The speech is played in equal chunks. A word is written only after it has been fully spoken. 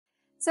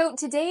So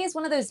today is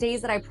one of those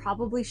days that I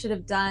probably should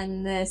have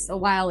done this a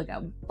while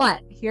ago,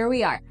 but here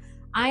we are.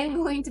 I'm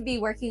going to be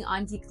working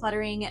on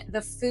decluttering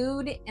the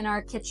food in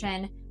our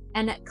kitchen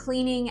and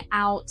cleaning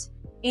out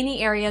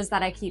any areas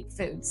that I keep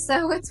food.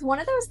 So it's one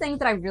of those things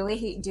that I really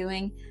hate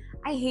doing.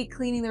 I hate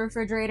cleaning the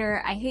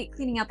refrigerator. I hate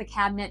cleaning out the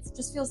cabinets. It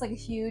just feels like a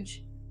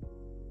huge,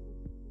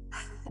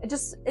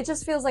 it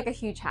just feels like a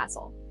huge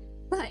hassle.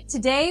 But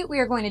today we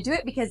are going to do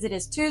it because it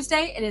is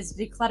Tuesday, it is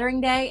decluttering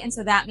day, and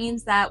so that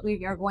means that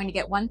we are going to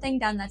get one thing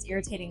done that's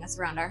irritating us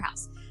around our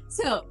house.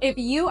 So if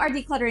you are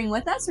decluttering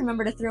with us,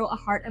 remember to throw a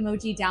heart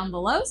emoji down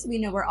below so we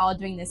know we're all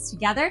doing this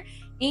together,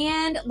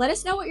 and let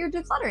us know what you're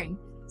decluttering.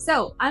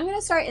 So I'm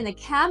gonna start in the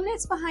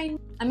cabinets behind.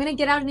 I'm gonna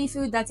get out any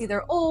food that's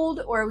either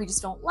old or we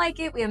just don't like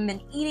it, we haven't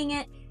been eating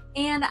it,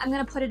 and I'm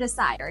gonna put it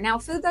aside. Now,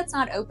 food that's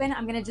not open,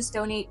 I'm gonna just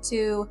donate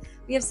to,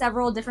 we have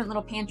several different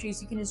little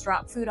pantries you can just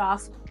drop food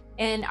off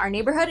in our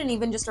neighborhood and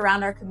even just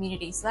around our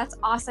community. So that's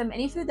awesome.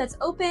 Any food that's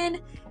open,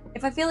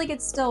 if I feel like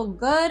it's still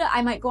good,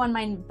 I might go on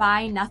my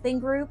Buy Nothing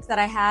group that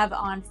I have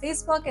on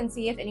Facebook and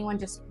see if anyone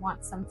just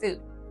wants some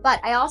food.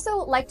 But I also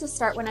like to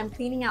start when I'm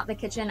cleaning out the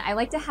kitchen, I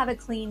like to have a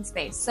clean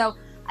space. So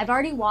I've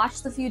already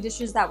washed the few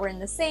dishes that were in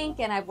the sink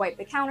and I've wiped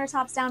the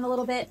countertops down a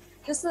little bit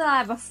just so that I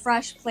have a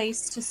fresh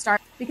place to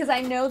start because I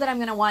know that I'm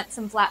gonna want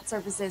some flat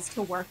surfaces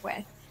to work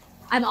with.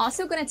 I'm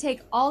also going to take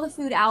all the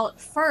food out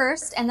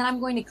first, and then I'm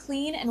going to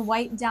clean and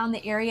wipe down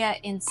the area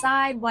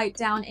inside, wipe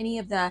down any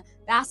of the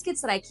baskets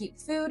that I keep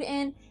food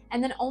in,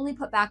 and then only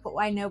put back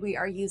what I know we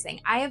are using.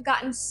 I have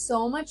gotten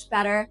so much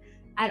better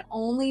at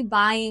only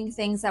buying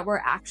things that we're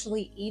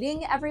actually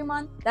eating every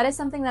month. That is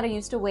something that I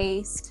used to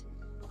waste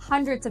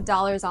hundreds of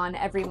dollars on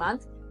every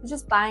month,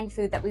 just buying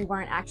food that we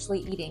weren't actually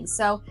eating.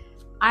 So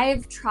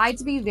I've tried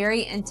to be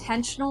very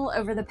intentional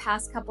over the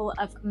past couple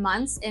of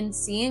months in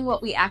seeing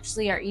what we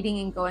actually are eating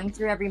and going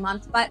through every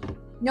month, but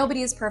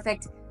nobody is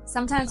perfect.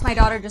 Sometimes my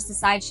daughter just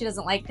decides she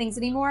doesn't like things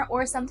anymore,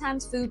 or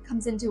sometimes food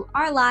comes into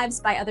our lives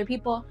by other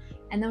people,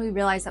 and then we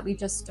realize that we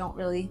just don't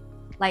really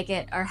like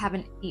it or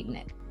haven't eaten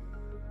it.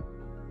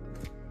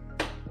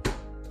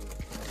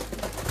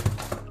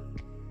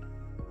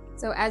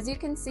 So as you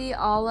can see,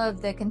 all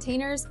of the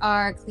containers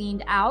are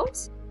cleaned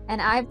out.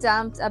 And I've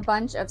dumped a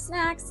bunch of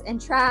snacks and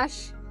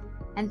trash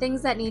and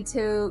things that need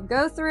to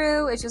go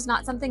through. It's just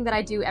not something that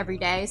I do every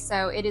day.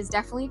 So it is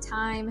definitely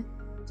time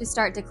to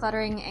start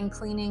decluttering and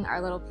cleaning our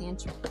little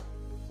pantry.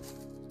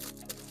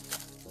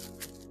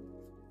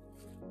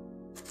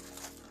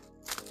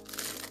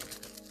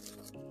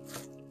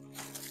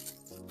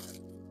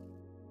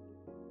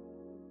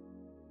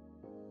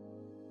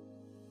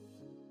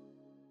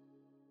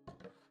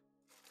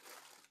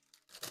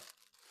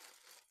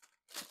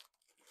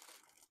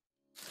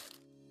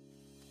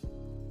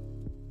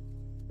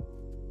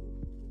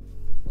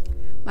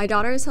 My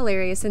daughter is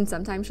hilarious and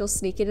sometimes she'll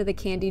sneak into the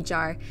candy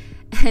jar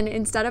and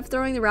instead of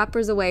throwing the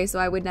wrappers away so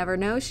I would never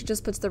know, she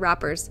just puts the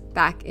wrappers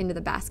back into the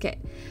basket.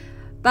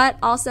 But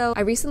also,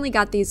 I recently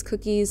got these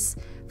cookies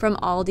from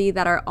Aldi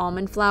that are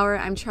almond flour.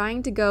 I'm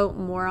trying to go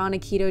more on a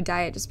keto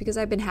diet just because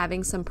I've been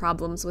having some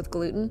problems with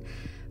gluten,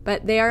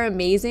 but they are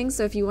amazing.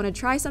 So if you want to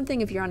try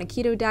something, if you're on a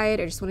keto diet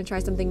or just want to try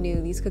something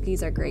new, these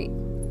cookies are great.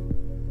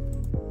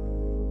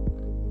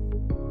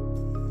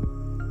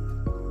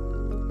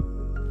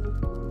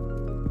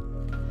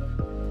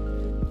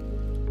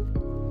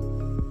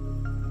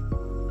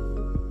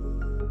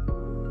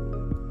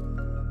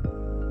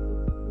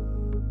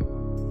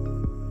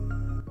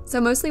 So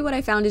mostly what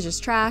I found is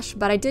just trash,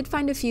 but I did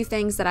find a few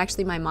things that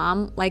actually my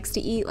mom likes to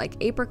eat, like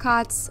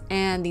apricots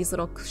and these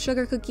little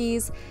sugar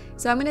cookies.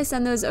 So I'm gonna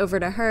send those over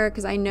to her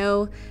because I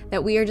know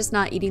that we are just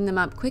not eating them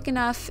up quick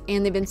enough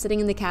and they've been sitting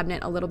in the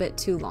cabinet a little bit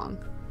too long.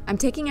 I'm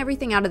taking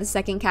everything out of the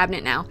second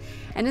cabinet now,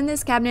 and in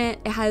this cabinet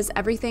it has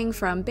everything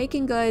from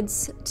baking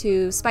goods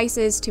to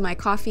spices to my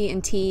coffee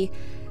and tea.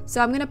 So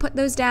I'm gonna put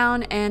those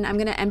down and I'm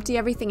gonna empty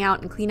everything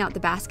out and clean out the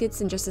baskets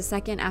in just a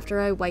second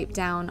after I wipe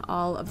down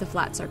all of the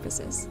flat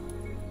surfaces.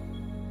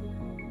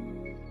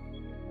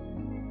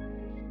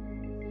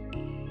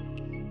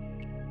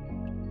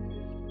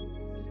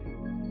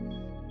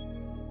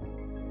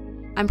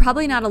 I'm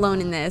probably not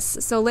alone in this,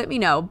 so let me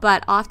know,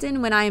 but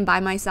often when I am by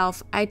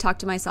myself, I talk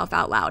to myself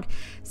out loud.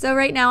 So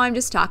right now I'm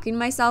just talking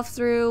myself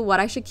through what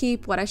I should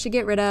keep, what I should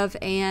get rid of,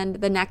 and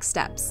the next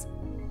steps.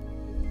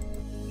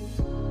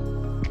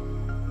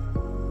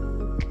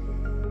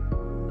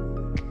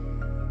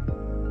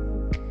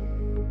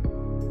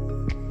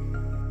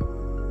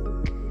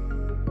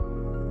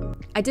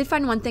 I did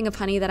find one thing of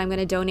honey that I'm going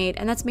to donate,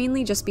 and that's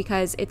mainly just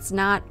because it's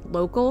not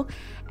local.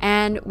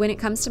 And when it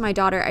comes to my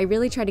daughter, I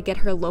really try to get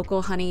her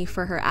local honey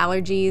for her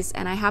allergies,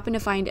 and I happened to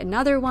find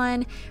another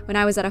one when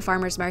I was at a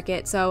farmer's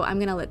market, so I'm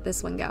going to let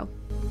this one go.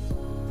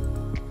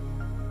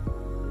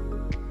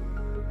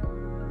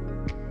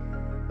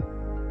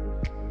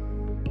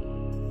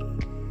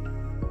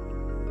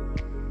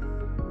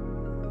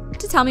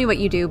 To tell me what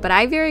you do, but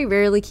I very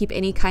rarely keep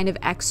any kind of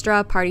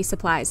extra party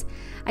supplies.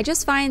 I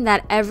just find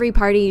that every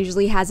party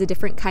usually has a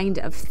different kind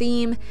of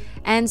theme,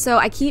 and so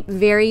I keep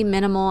very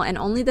minimal and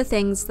only the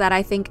things that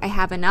I think I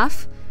have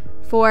enough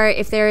for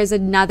if there is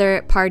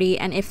another party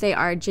and if they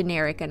are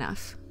generic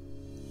enough.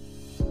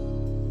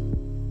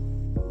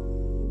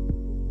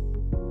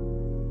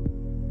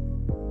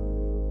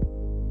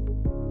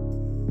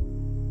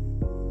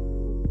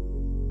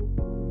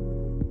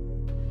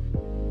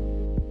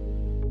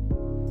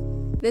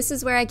 This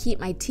is where I keep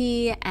my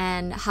tea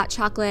and hot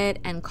chocolate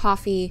and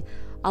coffee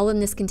all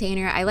in this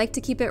container. I like to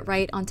keep it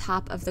right on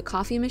top of the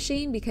coffee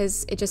machine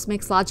because it just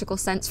makes logical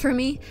sense for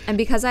me. And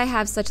because I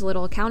have such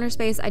little counter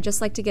space, I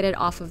just like to get it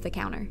off of the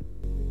counter.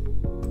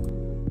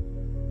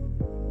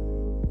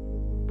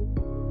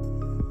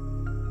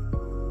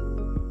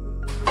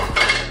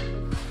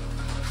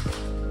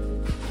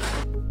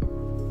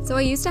 So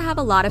I used to have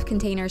a lot of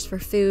containers for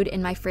food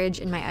in my fridge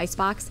in my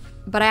icebox,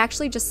 but I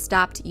actually just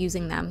stopped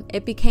using them.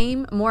 It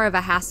became more of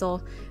a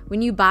hassle.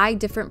 When you buy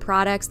different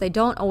products, they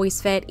don't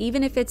always fit.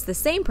 Even if it's the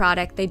same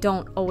product, they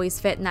don't always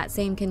fit in that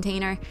same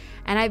container.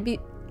 And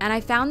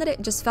I found that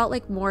it just felt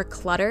like more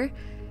clutter,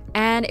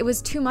 and it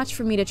was too much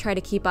for me to try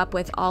to keep up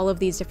with all of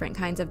these different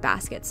kinds of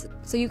baskets.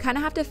 So you kind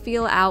of have to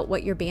feel out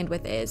what your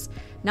bandwidth is.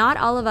 Not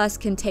all of us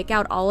can take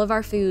out all of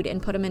our food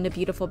and put them into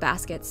beautiful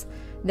baskets.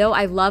 Though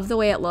I love the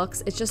way it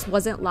looks, it just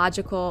wasn't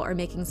logical or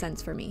making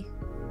sense for me.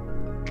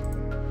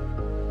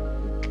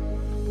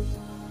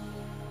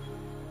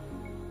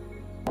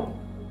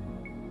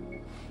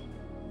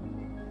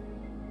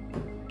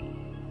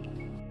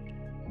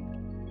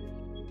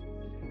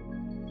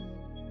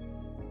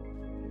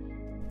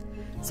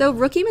 So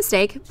rookie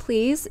mistake,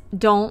 please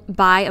don't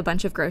buy a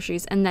bunch of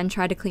groceries and then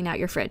try to clean out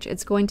your fridge.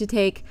 It's going to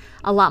take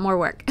a lot more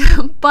work.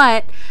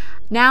 But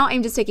now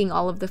I'm just taking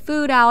all of the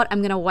food out.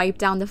 I'm gonna wipe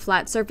down the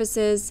flat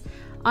surfaces.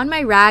 On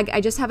my rag,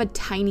 I just have a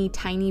tiny,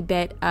 tiny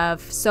bit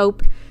of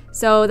soap.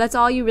 So that's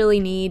all you really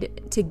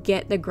need to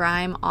get the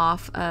grime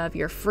off of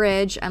your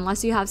fridge,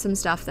 unless you have some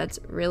stuff that's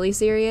really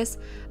serious.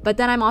 But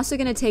then I'm also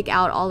gonna take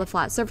out all the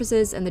flat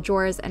surfaces and the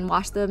drawers and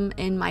wash them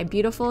in my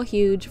beautiful,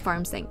 huge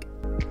farm sink.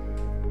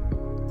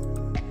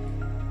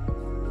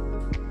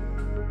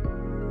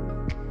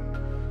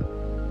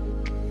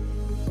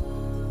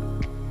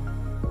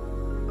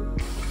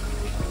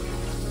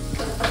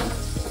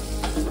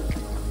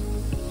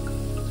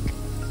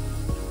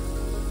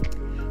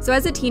 So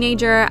as a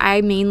teenager,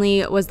 I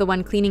mainly was the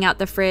one cleaning out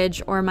the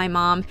fridge or my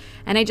mom,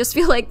 and I just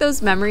feel like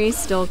those memories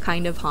still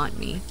kind of haunt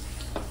me.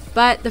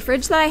 But the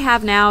fridge that I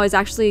have now is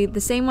actually the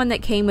same one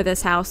that came with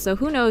this house, so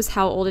who knows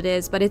how old it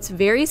is, but it's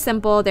very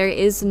simple. There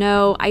is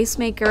no ice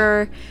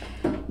maker,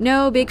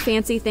 no big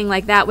fancy thing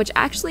like that, which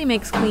actually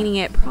makes cleaning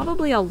it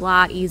probably a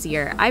lot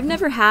easier. I've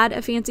never had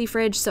a fancy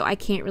fridge, so I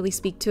can't really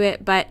speak to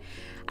it, but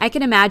I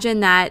can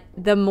imagine that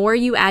the more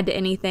you add to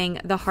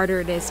anything, the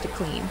harder it is to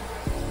clean.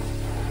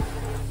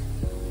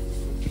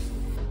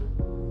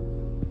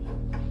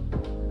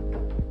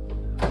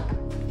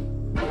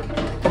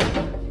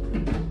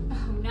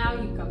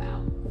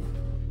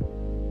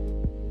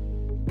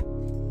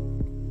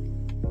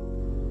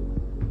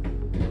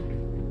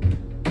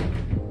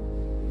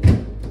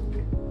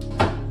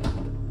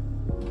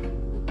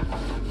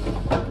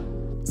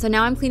 So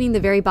now I'm cleaning the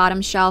very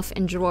bottom shelf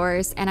and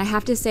drawers, and I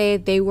have to say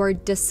they were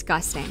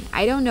disgusting.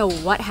 I don't know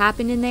what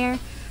happened in there.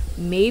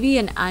 Maybe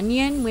an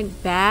onion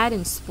went bad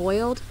and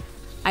spoiled.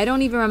 I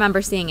don't even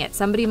remember seeing it.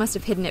 Somebody must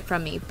have hidden it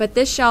from me. But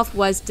this shelf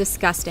was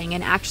disgusting,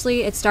 and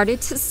actually it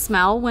started to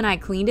smell when I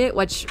cleaned it,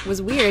 which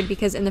was weird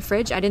because in the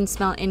fridge I didn't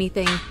smell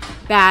anything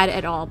bad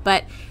at all.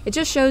 But it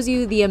just shows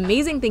you the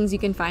amazing things you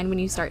can find when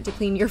you start to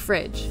clean your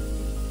fridge.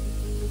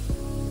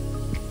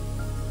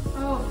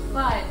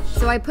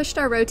 So I pushed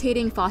our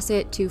rotating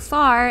faucet too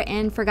far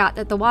and forgot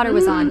that the water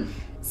was on.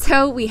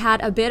 So we had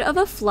a bit of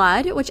a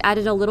flood, which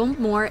added a little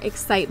more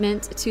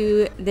excitement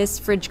to this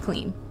fridge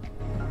clean.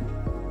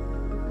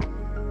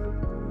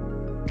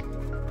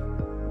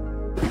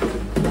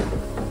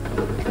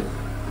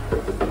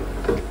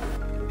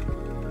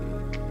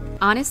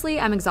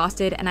 Honestly, I'm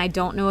exhausted and I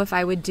don't know if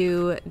I would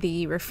do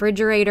the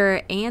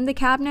refrigerator and the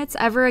cabinets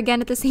ever again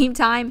at the same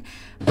time,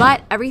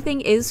 but everything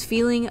is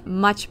feeling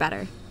much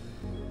better.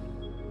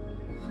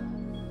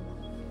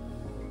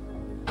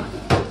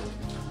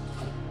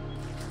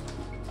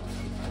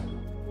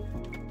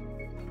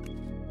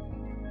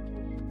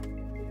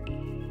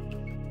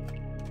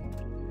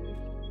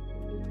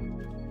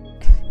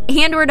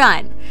 And we're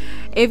done.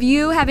 If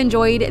you have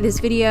enjoyed this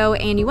video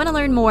and you want to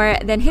learn more,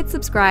 then hit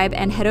subscribe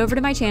and head over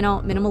to my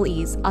channel, Minimal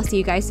Ease. I'll see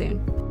you guys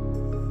soon.